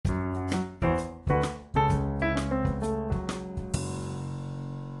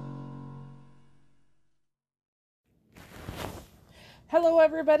Hello,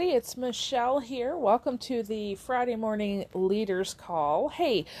 everybody. It's Michelle here. Welcome to the Friday Morning Leaders Call.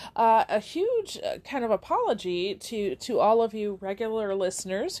 Hey, a huge kind of apology to all of you regular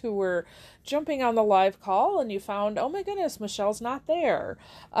listeners who were jumping on the live call and you found, oh my goodness, Michelle's not there.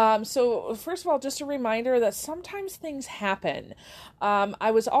 So first of all, just a reminder that sometimes things happen.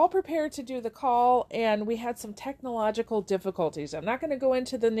 I was all prepared to do the call and we had some technological difficulties. I'm not going to go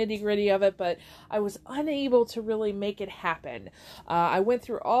into the nitty-gritty of it, but I was unable to really make it happen. I went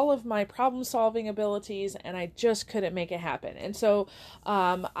through all of my problem-solving abilities and I just couldn't make it happen. And so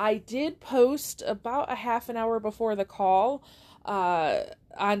I did post about a half an hour before the call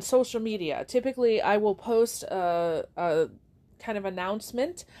on social media. Typically, I will post a kind of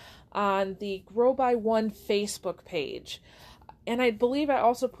announcement on the Grow by One Facebook page. And I believe I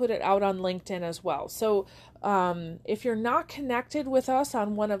also put it out on LinkedIn as well. So if you're not connected with us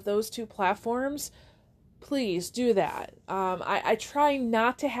on one of those two platforms, please do that. I try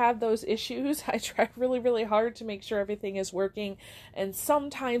not to have those issues. I try really, really hard to make sure everything is working, and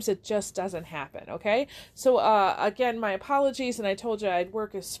sometimes it just doesn't happen, okay? So, again, my apologies, and I told you I'd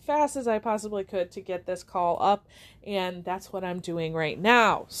work as fast as I possibly could to get this call up, and that's what I'm doing right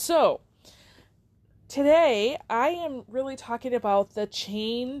now. So, today, I am really talking about the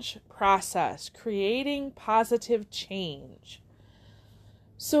change process, creating positive change.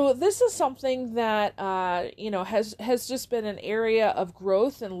 So this is something that, has just been an area of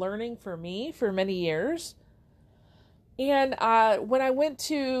growth and learning for me for many years. And when I went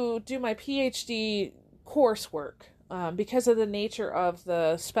to do my PhD coursework, because of the nature of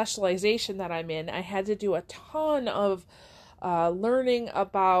the specialization that I'm in, I had to do a ton of learning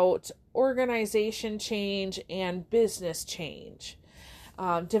about organization change and business change,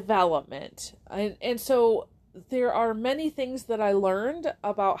 development. And so there are many things that I learned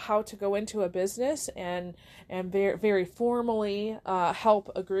about how to go into a business and very, very formally help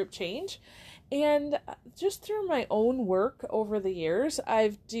a group change. And just through my own work over the years,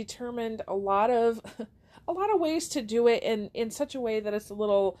 I've determined a lot of ways to do it in such a way that it's a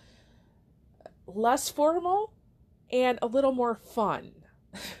little less formal and a little more fun.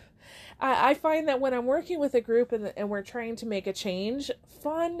 I find that when I'm working with a group and we're trying to make a change,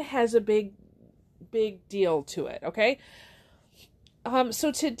 fun has a big deal to it, okay?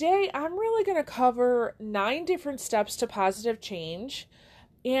 So today I'm really going to cover 9 different steps to positive change,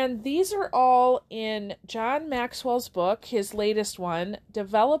 and these are all in John Maxwell's book, his latest one,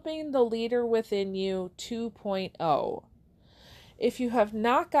 Developing the Leader Within You 2.0. If you have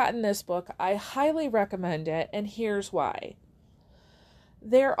not gotten this book, I highly recommend it, and here's why.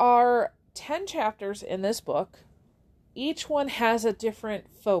 There are 10 chapters in this book. Each one has a different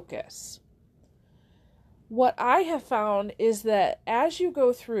focus. What I have found is that as you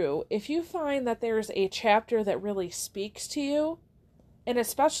go through, if you find that there's a chapter that really speaks to you, and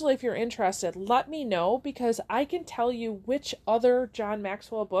especially if you're interested, let me know, because I can tell you which other John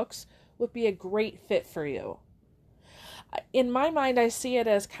Maxwell books would be a great fit for you. In my mind, I see it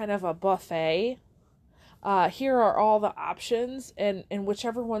as kind of a buffet. Here are all the options, and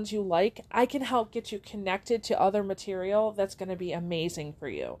whichever ones you like, I can help get you connected to other material that's going to be amazing for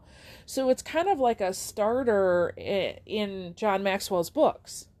you. So it's kind of like a starter in John Maxwell's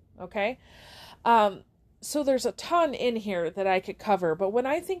books, okay? So there's a ton in here that I could cover, but when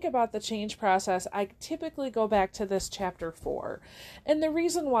I think about the change process, I typically go back to this chapter 4. And the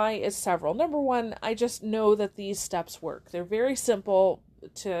reason why is several. Number one, I just know that these steps work. They're very simple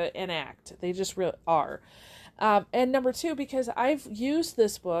to enact. They just really are. And number two, because I've used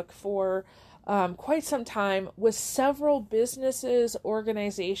this book for quite some time with several businesses,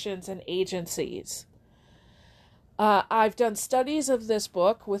 organizations, and agencies. I've done studies of this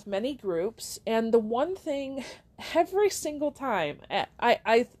book with many groups, and the one thing every single time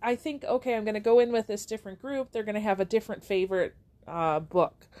I think, okay, I'm going to go in with this different group, they're going to have a different favorite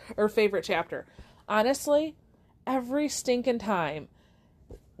book or favorite chapter. Honestly, every stinking time,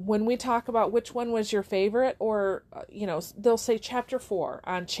 when we talk about which one was your favorite, or, they'll say chapter 4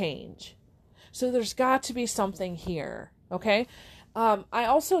 on change. So there's got to be something here, okay? I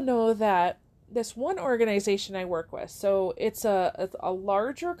also know that this one organization I work with, so it's a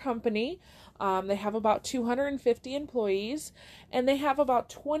larger company. They have about 250 employees, and they have about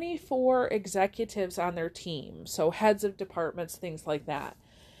 24 executives on their team, so heads of departments, things like that.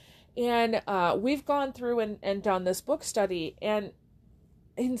 And we've gone through and done this book study, and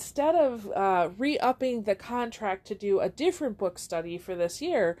instead of re-upping the contract to do a different book study for this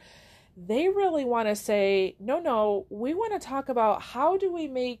year, they really want to say, no, we want to talk about how do we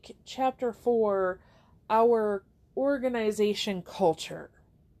make chapter 4 our organization culture.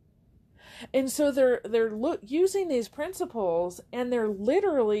 And so they're using these principles, and they're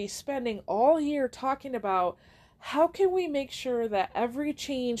literally spending all year talking about how can we make sure that every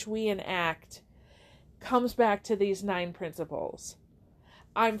change we enact comes back to these 9 principles.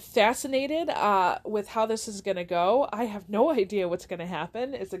 I'm fascinated with how this is going to go. I have no idea what's going to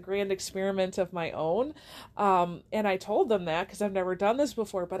happen. It's a grand experiment of my own. And I told them that because I've never done this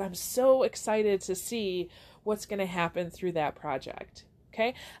before, but I'm so excited to see what's going to happen through that project.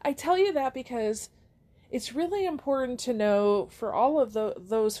 Okay? I tell you that because it's really important to know for all of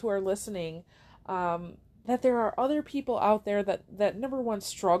those who are listening that there are other people out there that number one,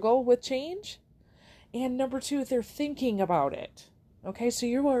 struggle with change, and number two, they're thinking about it. Okay, so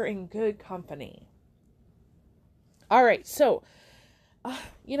you are in good company. All right, so,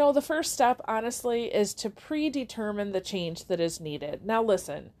 the first step, honestly, is to predetermine the change that is needed. Now,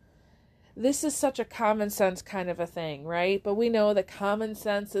 listen, this is such a common sense kind of a thing, right? But we know that common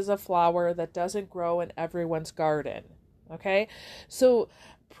sense is a flower that doesn't grow in everyone's garden. Okay, so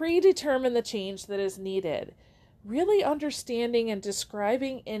predetermine the change that is needed. Really understanding and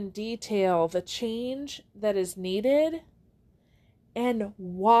describing in detail the change that is needed and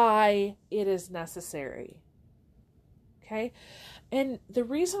why it is necessary. Okay? And the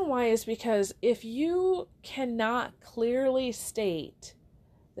reason why is because if you cannot clearly state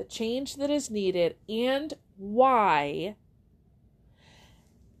the change that is needed and why,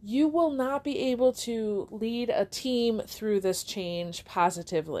 you will not be able to lead a team through this change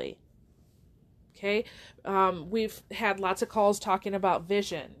positively. Okay? We've had lots of calls talking about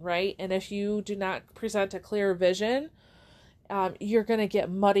vision, right? And if you do not present a clear vision, you're going to get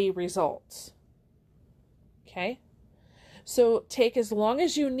muddy results. Okay? So take as long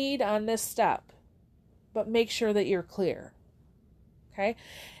as you need on this step, but make sure that you're clear. Okay?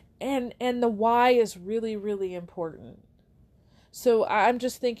 And the why is really, really important. So I'm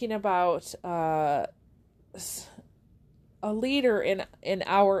just thinking about a leader in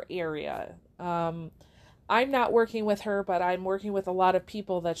our area. I'm not working with her, but I'm working with a lot of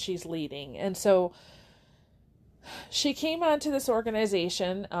people that she's leading. And so she came onto this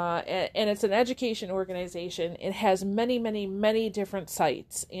organization, and it's an education organization. It has many, many, many different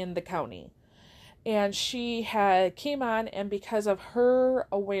sites in the county. And she came on, and because of her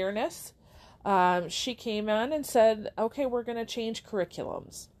awareness, she came on and said, okay, we're going to change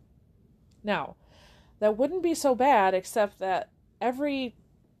curriculums. Now, that wouldn't be so bad, except that every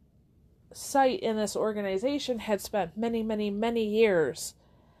site in this organization had spent many, many, many years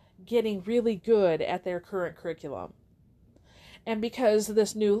getting really good at their current curriculum. And because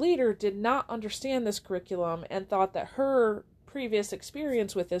this new leader did not understand this curriculum and thought that her previous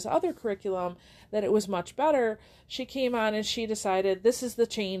experience with this other curriculum, that it was much better, she came on and she decided this is the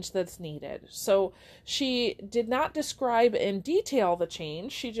change that's needed. So she did not describe in detail the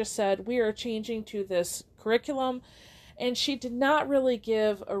change. She just said, we are changing to this curriculum. And she did not really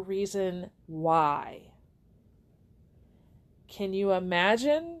give a reason why. Can you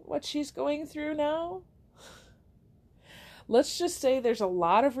imagine what she's going through now? Let's just say there's a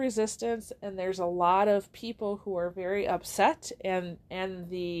lot of resistance and there's a lot of people who are very upset, and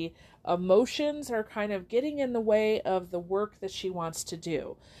the emotions are kind of getting in the way of the work that she wants to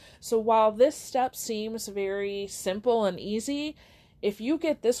do. So while this step seems very simple and easy, if you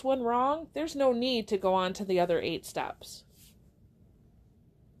get this one wrong, there's no need to go on to the other 8 steps.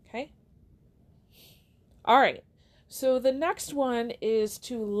 Okay? All right. So the next one is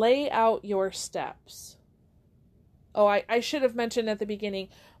to lay out your steps. Oh, I should have mentioned at the beginning,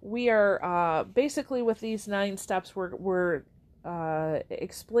 we are basically with these 9 steps, we're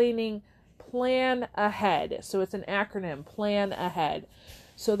explaining plan ahead. So it's an acronym, plan ahead.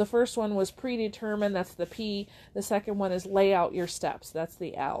 So the first one was predetermine, that's the P. The second one is lay out your steps, that's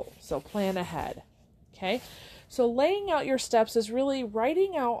the L. So plan ahead. Okay? So laying out your steps is really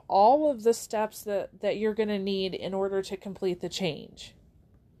writing out all of the steps that you're going to need in order to complete the change.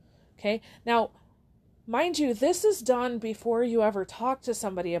 Okay? Now, mind you, this is done before you ever talk to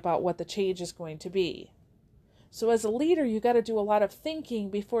somebody about what the change is going to be. So as a leader, you got to do a lot of thinking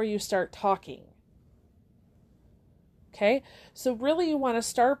before you start talking. Okay? So really you want to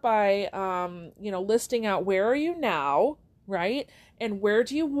start by, listing out where are you now, right? And where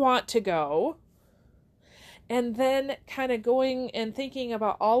do you want to go? And then kind of going and thinking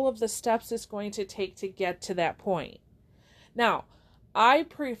about all of the steps it's going to take to get to that point. Now, I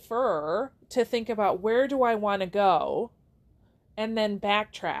prefer to think about where do I want to go and then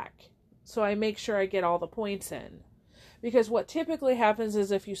backtrack. So I make sure I get all the points in. Because what typically happens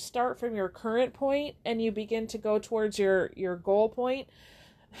is if you start from your current point and you begin to go towards your goal point,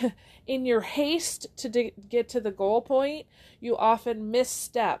 in your haste to get to the goal point, you often miss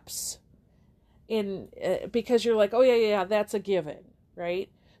steps because you're like, oh yeah, that's a given, right?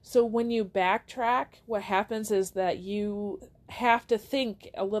 So when you backtrack, what happens is that you have to think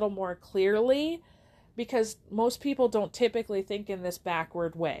a little more clearly, because most people don't typically think in this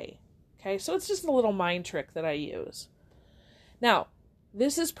backward way. Okay, so it's just a little mind trick that I use. Now,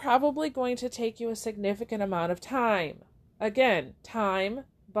 this is probably going to take you a significant amount of time. Again, time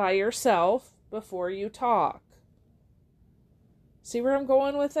by yourself before you talk. See where I'm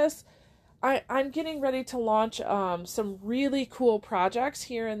going with this? I'm getting ready to launch some really cool projects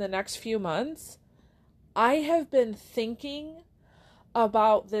here in the next few months. I have been thinking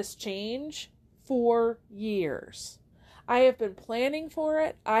about this change for years. I have been planning for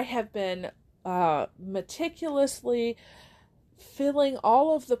it. I have been meticulously filling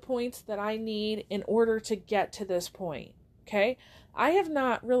all of the points that I need in order to get to this point. Okay? I have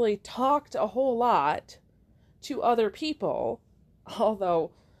not really talked a whole lot to other people,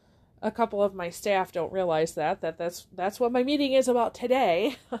 although a couple of my staff don't realize that's what my meeting is about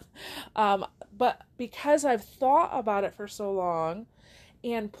today. But because I've thought about it for so long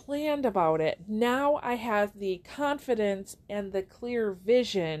and planned about it, now I have the confidence and the clear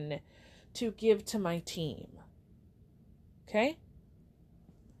vision to give to my team. Okay?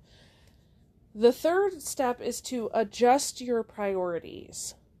 The third step is to adjust your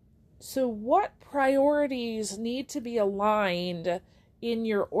priorities. So what priorities need to be aligned in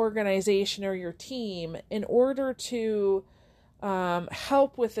your organization or your team in order to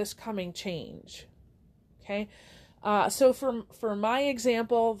help with this coming change? Okay? So for my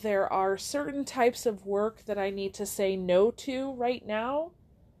example, there are certain types of work that I need to say no to right now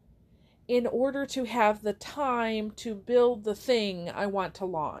in order to have the time to build the thing I want to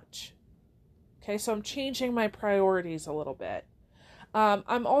launch. Okay, so I'm changing my priorities a little bit.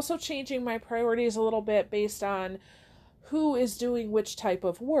 I'm also changing my priorities a little bit based on who is doing which type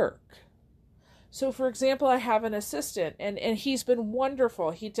of work. So for example, I have an assistant and he's been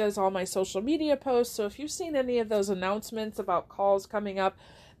wonderful. He does all my social media posts. So if you've seen any of those announcements about calls coming up,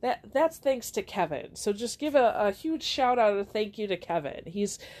 that's thanks to Kevin. So just give a huge shout out and thank you to Kevin.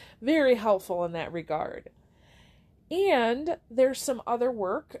 He's very helpful in that regard. And there's some other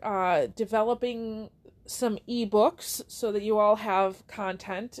work, developing some ebooks so that you all have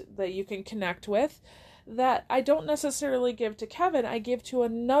content that you can connect with, that I don't necessarily give to Kevin. I give to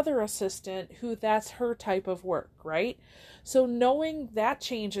another assistant who that's her type of work, right? So knowing that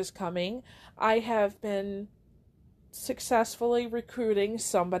change is coming, I have been successfully recruiting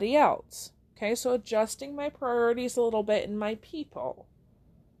somebody else. Okay, so adjusting my priorities a little bit in my people.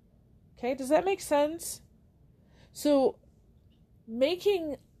 Okay, does that make sense? So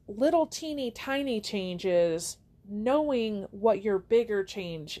making little teeny tiny changes, knowing what your bigger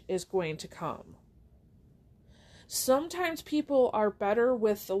change is going to come. Sometimes people are better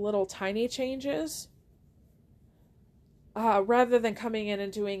with the little tiny changes rather than coming in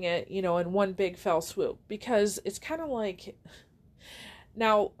and doing it, in one big fell swoop, because it's kind of like,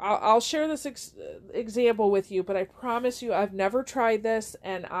 now I'll share this example with you, but I promise you I've never tried this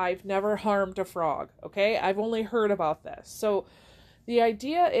and I've never harmed a frog. Okay. I've only heard about this. So the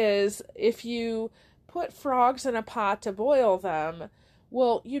idea is, if you put frogs in a pot to boil them,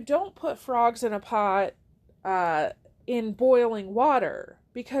 well, you don't put frogs in a pot in boiling water,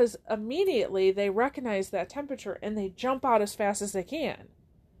 because immediately they recognize that temperature and they jump out as fast as they can.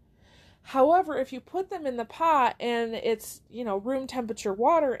 However, if you put them in the pot and it's, room temperature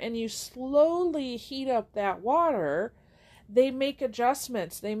water, and you slowly heat up that water, they make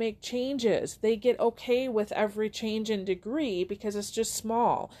adjustments, they make changes, they get okay with every change in degree because it's just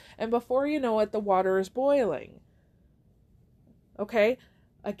small. And before you know it, the water is boiling. Okay?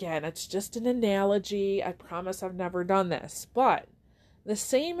 Again, it's just an analogy. I promise I've never done this. But the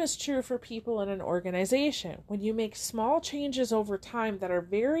same is true for people in an organization. When you make small changes over time that are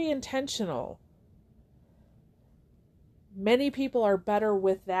very intentional, many people are better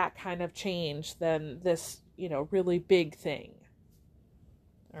with that kind of change than this, really big thing.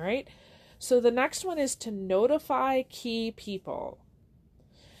 All right. So the next one is to notify key people.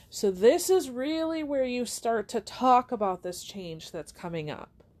 So this is really where you start to talk about this change that's coming up.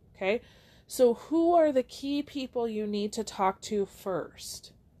 Okay. So who are the key people you need to talk to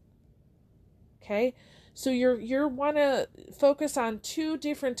first? Okay. So you want to focus on two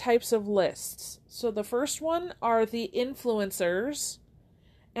different types of lists. So the first one are the influencers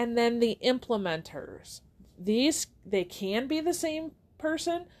and then the implementers. They can be the same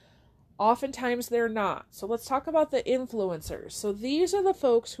person. Oftentimes they're not. So let's talk about the influencers. So these are the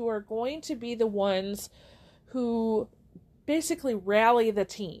folks who are going to be the ones who basically rally the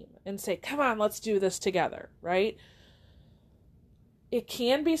team and say, come on, let's do this together, right? It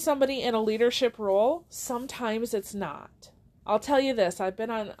can be somebody in a leadership role. Sometimes it's not. I'll tell you this. I've been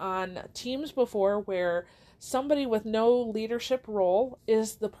on teams before where somebody with no leadership role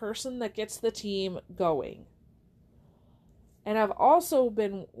is the person that gets the team going. And I've also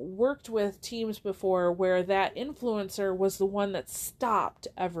been worked with teams before where that influencer was the one that stopped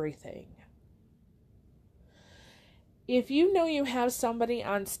everything. If you know you have somebody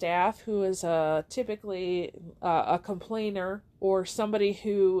on staff who is typically a complainer, or somebody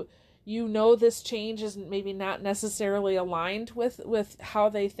who you know this change is maybe not necessarily aligned with how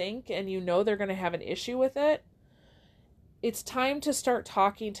they think, and you know they're going to have an issue with it, it's time to start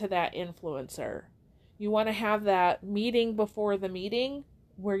talking to that influencer. You want to have that meeting before the meeting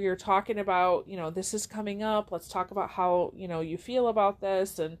where you're talking about, this is coming up. Let's talk about how, you feel about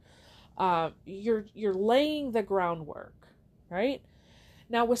this. And you're laying the groundwork, right?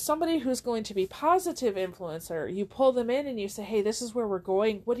 Now, with somebody who's going to be positive influencer, you pull them in and you say, hey, this is where we're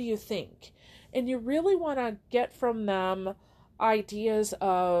going. What do you think? And you really want to get from them ideas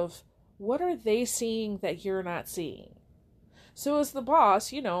of what are they seeing that you're not seeing. So as the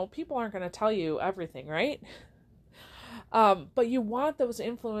boss, people aren't going to tell you everything, right? But you want those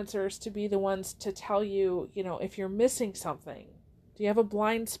influencers to be the ones to tell you, if you're missing something. Do you have a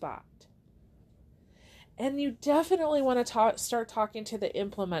blind spot? And you definitely want to start talking to the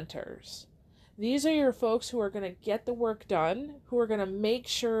implementers. These are your folks who are going to get the work done, who are going to make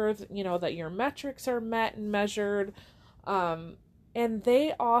sure that, that your metrics are met and measured. And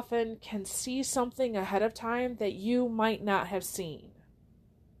they often can see something ahead of time that you might not have seen.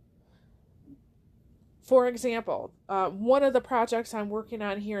 For example, one of the projects I'm working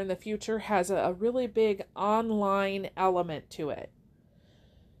on here in the future has a really big online element to it.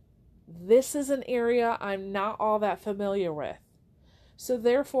 This is an area I'm not all that familiar with. So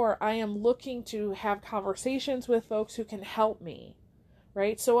therefore, I am looking to have conversations with folks who can help me,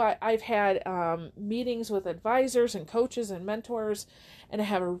 right? So I've had meetings with advisors and coaches and mentors, and I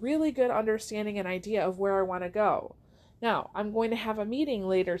have a really good understanding and idea of where I want to go. Now, I'm going to have a meeting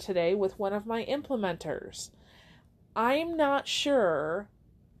later today with one of my implementers. I'm not sure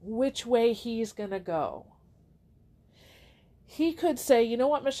which way he's going to go. He could say, you know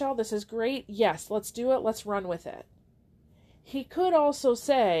what, Michelle, this is great. Yes, let's do it. Let's run with it. He could also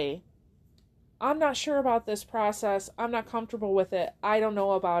say, I'm not sure about this process. I'm not comfortable with it. I don't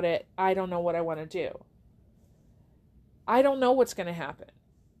know about it. I don't know what I want to do. I don't know what's going to happen.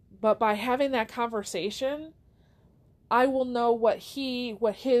 But by having that conversation, I will know what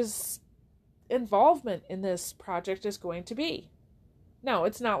his involvement in this project is going to be. Now,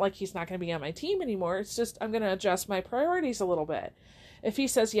 it's not like he's not going to be on my team anymore. It's just I'm going to adjust my priorities a little bit. If he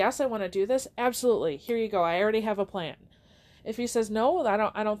says, yes, I want to do this, absolutely. Here you go. I already have a plan. If he says, no,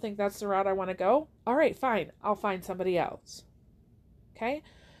 I don't think that's the route I want to go. All right, fine. I'll find somebody else. Okay?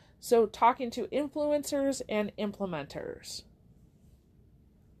 So talking to influencers and implementers.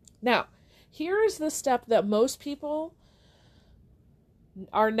 Now, here is the step that most people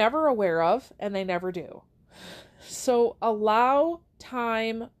are never aware of, and they never do. So allow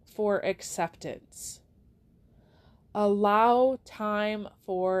time for acceptance. Allow time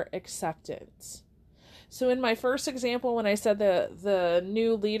for acceptance. So in my first example, when I said the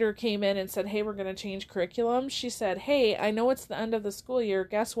new leader came in and said, hey, we're going to change curriculum, she said, hey, I know it's the end of the school year.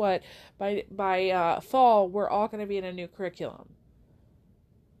 Guess what? By fall, we're all going to be in a new curriculum.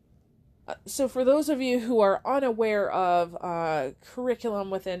 So for those of you who are unaware of curriculum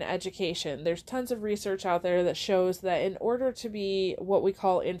within education, there's tons of research out there that shows that in order to be what we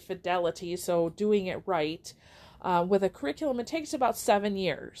call in fidelity, so doing it right, with a curriculum, it takes about 7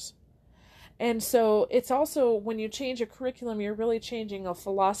 years. And so it's also, when you change a curriculum, you're really changing a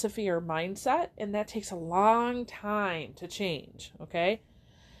philosophy or mindset, and that takes a long time to change, okay?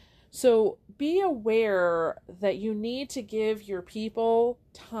 So be aware that you need to give your people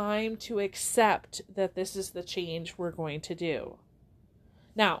time to accept that this is the change we're going to do.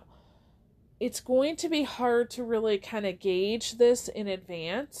 Now, it's going to be hard to really kind of gauge this in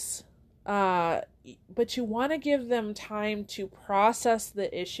advance, but you want to give them time to process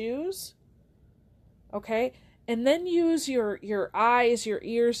the issues, okay? And then use your eyes, your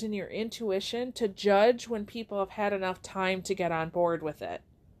ears, and your intuition to judge when people have had enough time to get on board with it.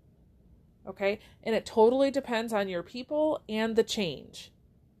 Okay? And it totally depends on your people and the change.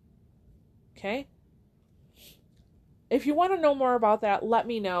 Okay? If you want to know more about that, let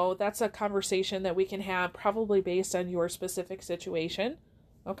me know. That's a conversation that we can have, probably based on your specific situation.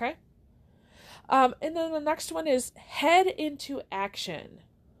 Okay? And then the next one is head into action.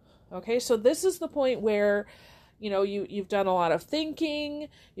 Okay? So this is the point where You've done a lot of thinking,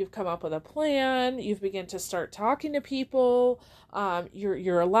 you've come up with a plan, you've begun to start talking to people,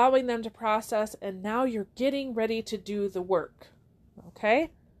 you're allowing them to process, and now you're getting ready to do the work. Okay?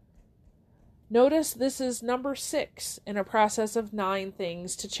 Notice this is number 6 in a process of 9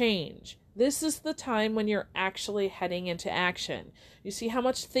 things to change. This is the time when you're actually heading into action. You see how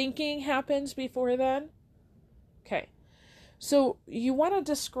much thinking happens before then? Okay. So you want to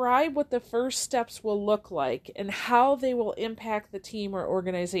describe what the first steps will look like and how they will impact the team or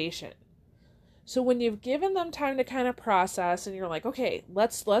organization. So when you've given them time to kind of process and you're like, okay,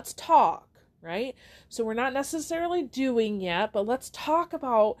 let's talk, right? So we're not necessarily doing yet, but let's talk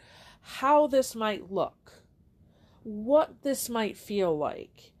about how this might look, what this might feel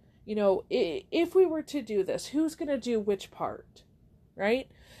like. If we were to do this, who's going to do which part, right?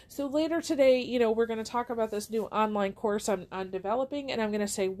 So later today, we're going to talk about this new online course I'm developing, and I'm going to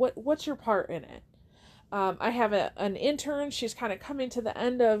say, what's your part in it? I have an intern. She's kind of coming to the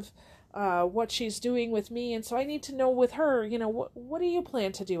end of what she's doing with me, and so I need to know with her, what do you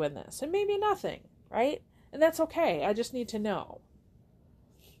plan to do in this? And maybe nothing, right? And that's okay. I just need to know.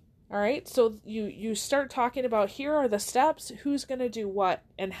 All right, so you start talking about, here are the steps, who's going to do what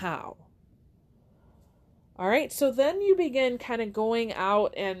and how. All right, so then you begin kind of going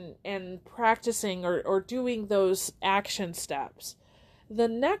out and practicing or doing those action steps. The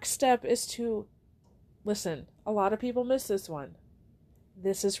next step is to, listen, a lot of people miss this one.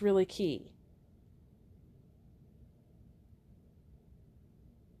 This is really key.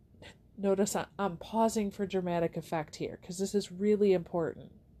 Notice I'm pausing for dramatic effect here because this is really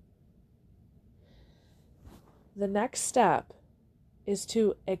important. The next step is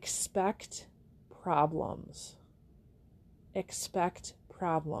to expect problems. Expect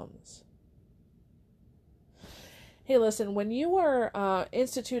problems. Hey, listen, when you are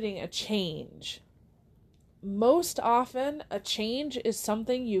instituting a change, most often a change is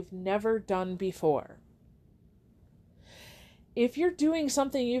something you've never done before. If you're doing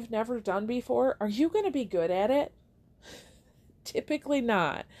something you've never done before, are you going to be good at it? Typically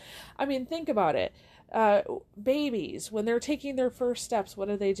not. I mean, think about it. Babies, when they're taking their first steps, what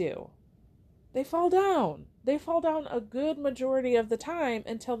do? They fall down. They fall down a good majority of the time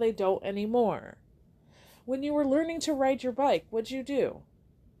until they don't anymore. When you were learning to ride your bike, what'd you do?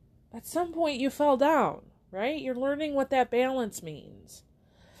 At some point you fell down, right? You're learning what that balance means.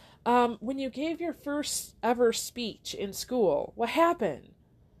 When you gave your first ever speech in school, what happened?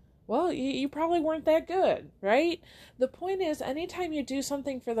 Well, you probably weren't that good, right? The point is, anytime you do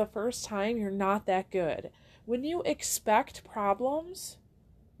something for the first time, you're not that good. When you expect problems,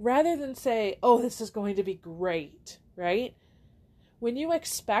 rather than say, oh, this is going to be great, right? When you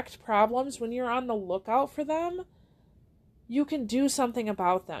expect problems, when you're on the lookout for them, you can do something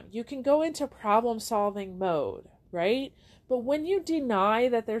about them. You can go into problem-solving mode, right? But when you deny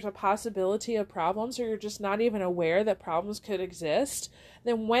that there's a possibility of problems, or you're just not even aware that problems could exist,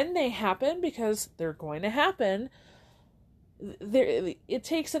 then when they happen, because they're going to happen, it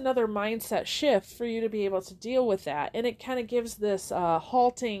takes another mindset shift for you to be able to deal with that. And it kind of gives this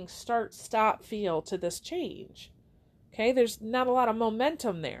halting, start-stop feel to this change. Okay, there's not a lot of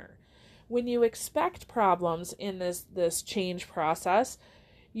momentum there. When you expect problems in this change process,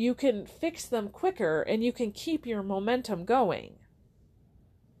 you can fix them quicker and you can keep your momentum going.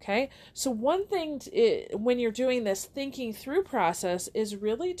 Okay, so one thing when you're doing this thinking through process is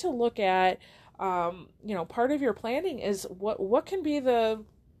really to look at, part of your planning is what can be the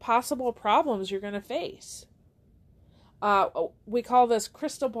possible problems you're going to face. We call this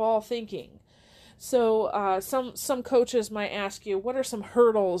crystal ball thinking. So some coaches might ask you, what are some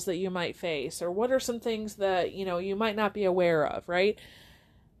hurdles that you might face, or what are some things that you might not be aware of, right?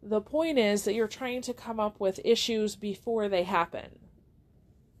 The point is that you're trying to come up with issues before they happen.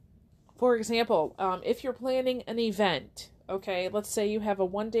 For example, if you're planning an event, okay, let's say you have a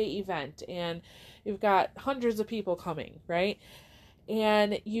one-day event and you've got hundreds of people coming, right?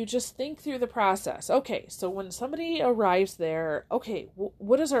 And you just think through the process. Okay, so when somebody arrives there, okay,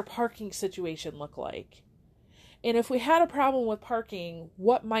 what does our parking situation look like? And if we had a problem with parking,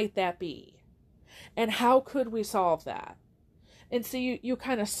 what might that be? And how could we solve that? And so you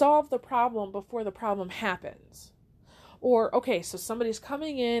kind of solve the problem before the problem happens. Or, okay, so somebody's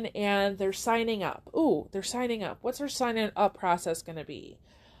coming in and they're signing up. Ooh, they're signing up. What's our signing up process going to be?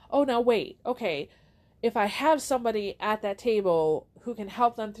 Oh, now wait. Okay, if I have somebody at that table who can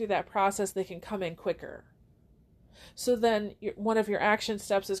help them through that process, they can come in quicker. So then one of your action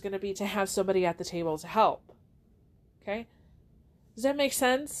steps is going to be to have somebody at the table to help. Okay? Does that make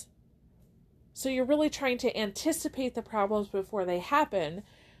sense? So you're really trying to anticipate the problems before they happen.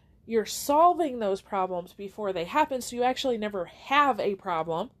 You're solving those problems before they happen, so you actually never have a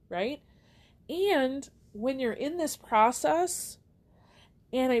problem, right? And when you're in this process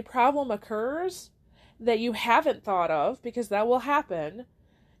and a problem occurs that you haven't thought of, because that will happen,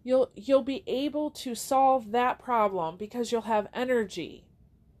 you'll be able to solve that problem because you'll have energy.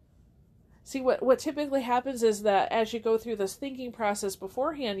 See, what typically happens is that as you go through this thinking process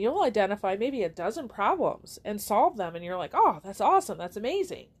beforehand, you'll identify maybe a dozen problems and solve them, and you're like, oh, that's awesome, that's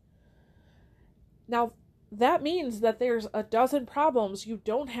amazing. Now, that means that there's a dozen problems you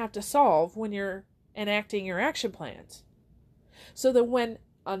don't have to solve when you're enacting your action plans. So that when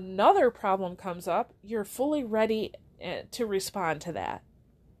another problem comes up, you're fully ready to respond to that.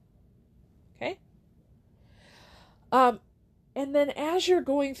 Okay? And then as you're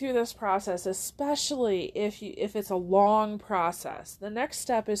going through this process, especially if it's a long process, the next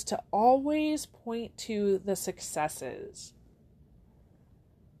step is to always point to the successes.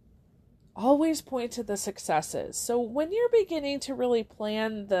 Always point to the successes. So when you're beginning to really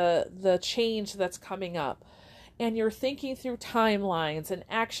plan the change that's coming up, and you're thinking through timelines and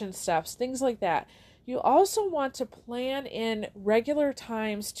action steps, things like that, you also want to plan in regular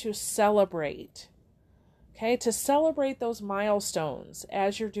times to celebrate. Okay, to celebrate those milestones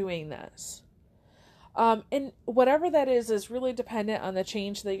as you're doing this. And whatever that is really dependent on the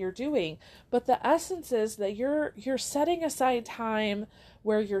change that you're doing. But the essence is that you're setting aside time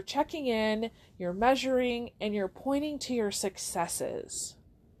where you're checking in, you're measuring, and you're pointing to your successes.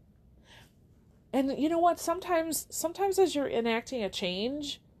 And you know what? Sometimes as you're enacting a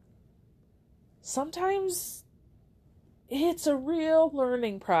change, sometimes it's a real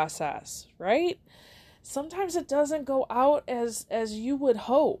learning process, right? Sometimes it doesn't go out as you would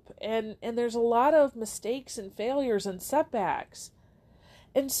hope, and there's a lot of mistakes and failures and setbacks.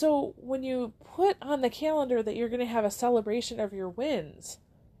 And so when you put on the calendar that you're going to have a celebration of your wins,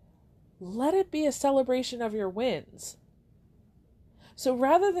 let it be a celebration of your wins. So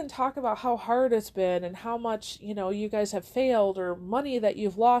rather than talk about how hard it's been and how much, you guys have failed or money that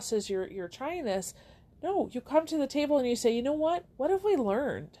you've lost as you're trying this, no, you come to the table and you say, you know what? What have we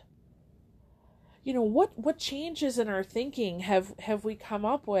learned? What changes in our thinking have we come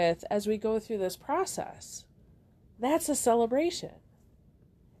up with as we go through this process? That's a celebration.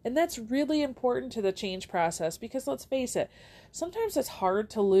 And that's really important to the change process because let's face it, sometimes it's hard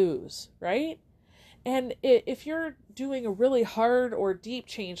to lose, right? And if you're doing a really hard or deep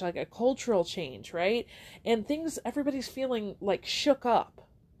change, like a cultural change, right? And everybody's feeling like shook up,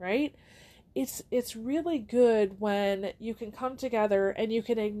 right? It's really good when you can come together and you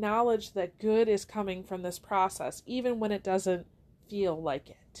can acknowledge that good is coming from this process, even when it doesn't feel like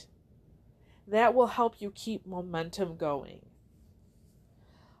it. That will help you keep momentum going.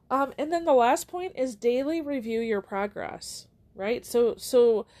 And then the last point is daily review your progress, right?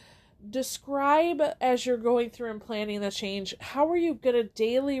 So describe as you're going through and planning the change, how are you going to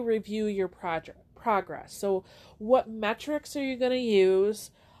daily review your progress? So what metrics are you going to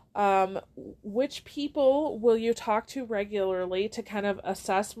use? Which people will you talk to regularly to kind of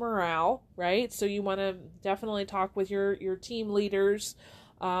assess morale, right? So you want to definitely talk with your team leaders,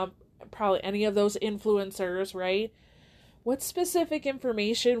 probably any of those influencers, right? What specific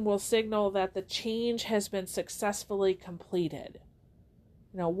information will signal that the change has been successfully completed?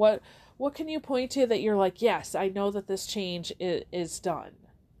 What can you point to that you're like, yes, I know that this change is done,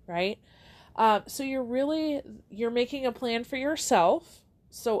 right? So you're making a plan for yourself.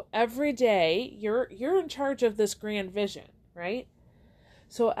 So every day you're in charge of this grand vision, right?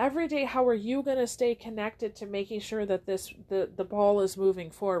 So every day, how are you going to stay connected to making sure that the ball is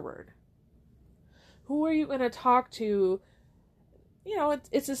moving forward? Who are you going to talk to?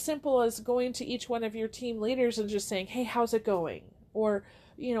 It's as simple as going to each one of your team leaders and just saying, hey, how's it going? Or,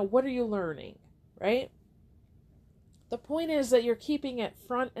 what are you learning, right? The point is that you're keeping it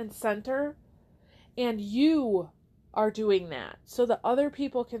front and center, and you are doing that so that other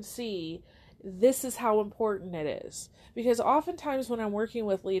people can see this is how important it is. Because oftentimes when I'm working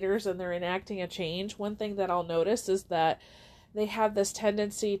with leaders and they're enacting a change, one thing that I'll notice is that they have this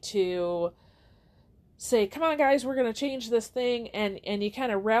tendency to say, come on guys, we're going to change this thing, and you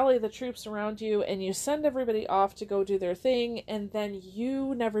kind of rally the troops around you and you send everybody off to go do their thing, and then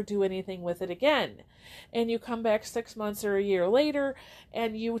you never do anything with it again. And you come back 6 months or a year later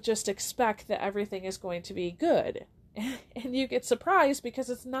and you just expect that everything is going to be good. And you get surprised because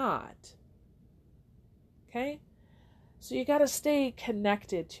it's not. Okay? So you got to stay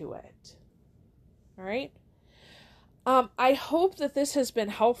connected to it. All right? I hope that this has been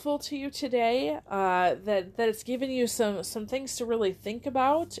helpful to you today, that it's given you some things to really think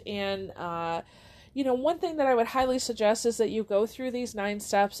about, and one thing that I would highly suggest is that you go through these 9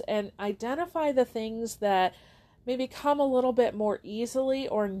 steps and identify the things that maybe come a little bit more easily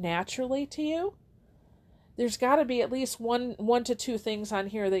or naturally to you. There's got to be at least one to two things on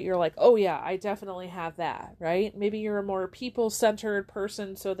here that you're like, oh yeah, I definitely have that, right? Maybe you're a more people-centered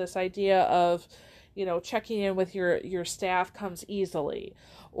person, so this idea of, checking in with your staff comes easily.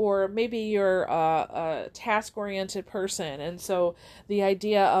 Or maybe you're a task-oriented person, and so the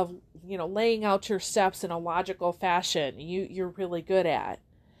idea of, laying out your steps in a logical fashion, you're really good at.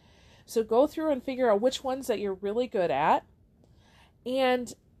 So go through and figure out which ones that you're really good at,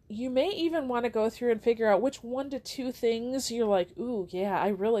 and you may even want to go through and figure out which 1 to 2 things you're like, ooh, yeah, I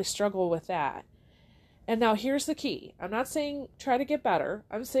really struggle with that. And now here's the key. I'm not saying try to get better.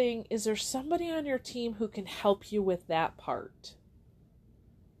 I'm saying, is there somebody on your team who can help you with that part?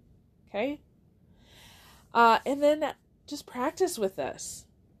 Okay? And then just practice with this.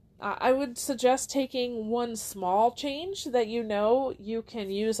 I would suggest taking one small change that you can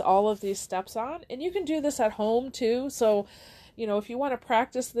use all of these steps on. And you can do this at home too. So, if you want to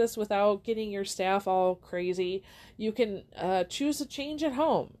practice this without getting your staff all crazy, you can choose a change at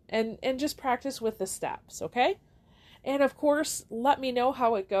home and just practice with the steps, okay? And of course, let me know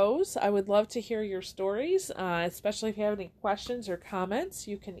how it goes. I would love to hear your stories, especially if you have any questions or comments.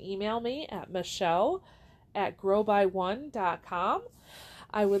 You can email me at michelle@growby1.com.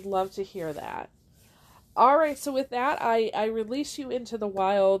 I would love to hear that. All right, so with that, I release you into the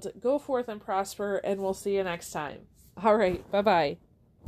wild. Go forth and prosper, and we'll see you next time. All right, bye-bye.